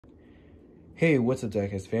Hey, what's up,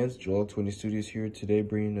 Diecast fans? Joel 20 Studios here today,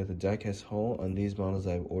 bringing you the Diecast Haul on these models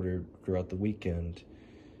I've ordered throughout the weekend.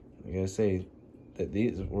 I gotta say that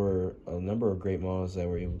these were a number of great models that I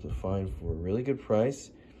were able to find for a really good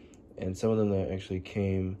price, and some of them that actually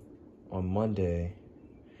came on Monday.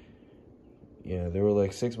 Yeah, there were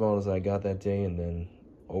like 6 models that I got that day, and then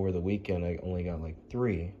over the weekend I only got like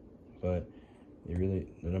 3, but the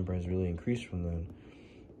number has really increased from then.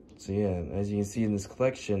 So yeah, as you can see in this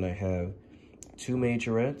collection, I have 2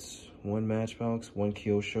 majorettes, 1 Matchbox, 1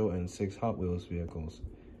 Kyosho, and 6 Hot Wheels vehicles.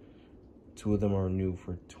 2 of them are new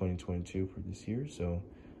for 2022 for this year, so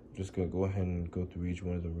I'm just gonna go ahead and go through each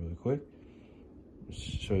one of them really quick.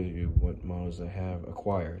 Just show you what models I have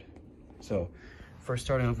acquired. So, first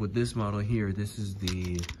starting off with this model here, this is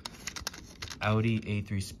the Audi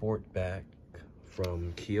A3 Sportback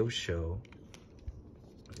from Kyosho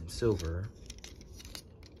in silver.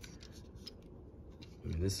 I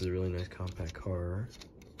mean, this is a really nice compact car.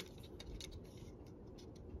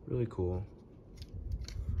 Really cool.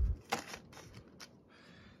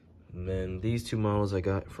 And then these 2 models I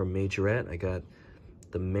got from Majorette. I got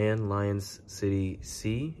the Man Lions City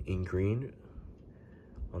C in green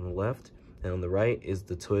on the left. And on the right is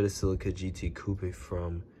the Toyota Celica GT Coupe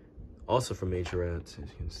also from Majorette, as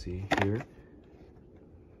you can see here.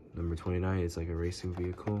 Number 29, it's like a racing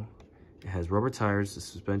vehicle. It has rubber tires, the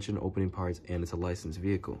suspension, opening parts, and it's a licensed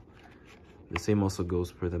vehicle. The same also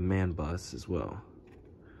goes for the Man Bus as well.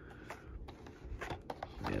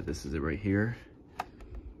 Yeah, this is it right here.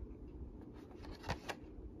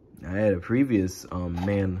 I had a previous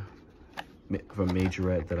Man from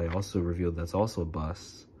Majorette that I also revealed that's also a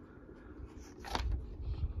bus.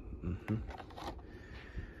 And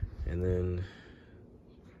then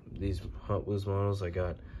these Hot Wheels models, I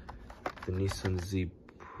got the Nissan Z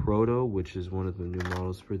Proto, which is one of the new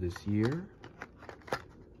models for this year.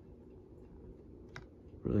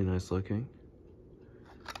 Really nice looking.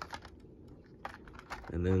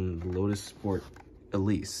 And then the Lotus Sport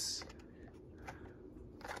Elise.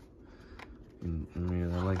 And, I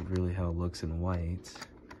mean, I like really how it looks in white.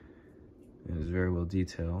 And it's very well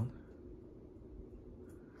detailed.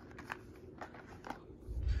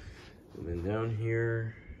 And then down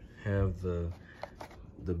here have the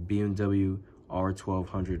BMW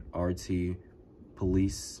R1200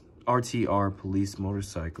 RTR police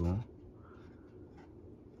motorcycle.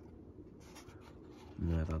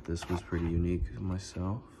 And I thought this was pretty unique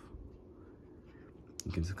myself.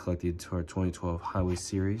 You can collect the entire 2012 Highway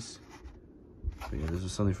Series. But yeah, this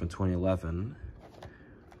was something from 2011.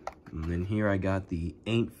 And then here I got the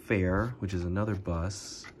Ain't Fair, which is another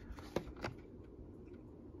bus.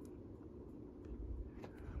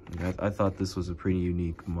 I thought this was a pretty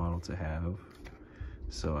unique model to have,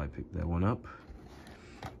 so I picked that one up.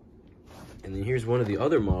 And then here's one of the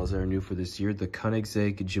other models that are new for this year, the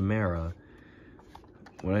Koenigsegg Gemera.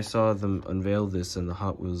 When I saw them unveil this in the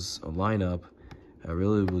Hot Wheels lineup, I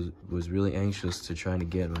really was really anxious to try to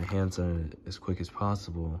get my hands on it as quick as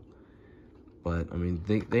possible. But I mean,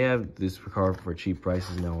 they have this car for cheap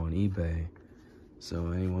prices now on eBay,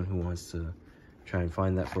 so anyone who wants to try and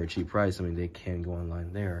find that for a cheap price, I mean, they can go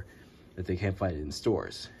online there, but they can't find it in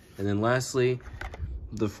stores. And then lastly,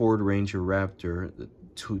 the Ford Ranger Raptor, the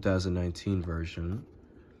 2019 version.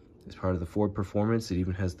 It's part of the Ford Performance. It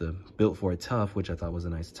even has the Built for It Tough, which I thought was a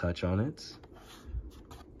nice touch on it.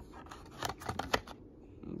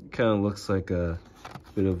 Kind of looks like a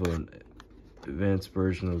bit of an advanced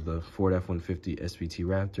version of the Ford F-150 SVT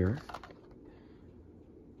Raptor.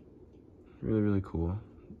 Really, really cool.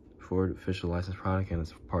 Ford official licensed product, and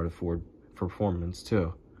it's part of Ford Performance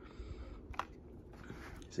too.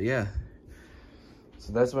 So yeah,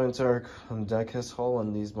 so that's my entire diecast haul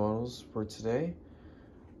on these models for today.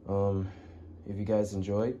 If you guys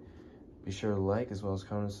enjoyed, be sure to like as well as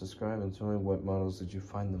comment and subscribe, and tell me what models did you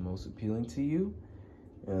find the most appealing to you.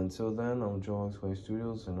 And until then, I'm Joel 20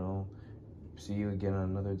 Studios, and I'll see you again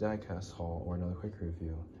on another diecast haul or another quick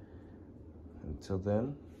review. Until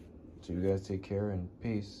then, so you guys take care and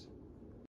peace.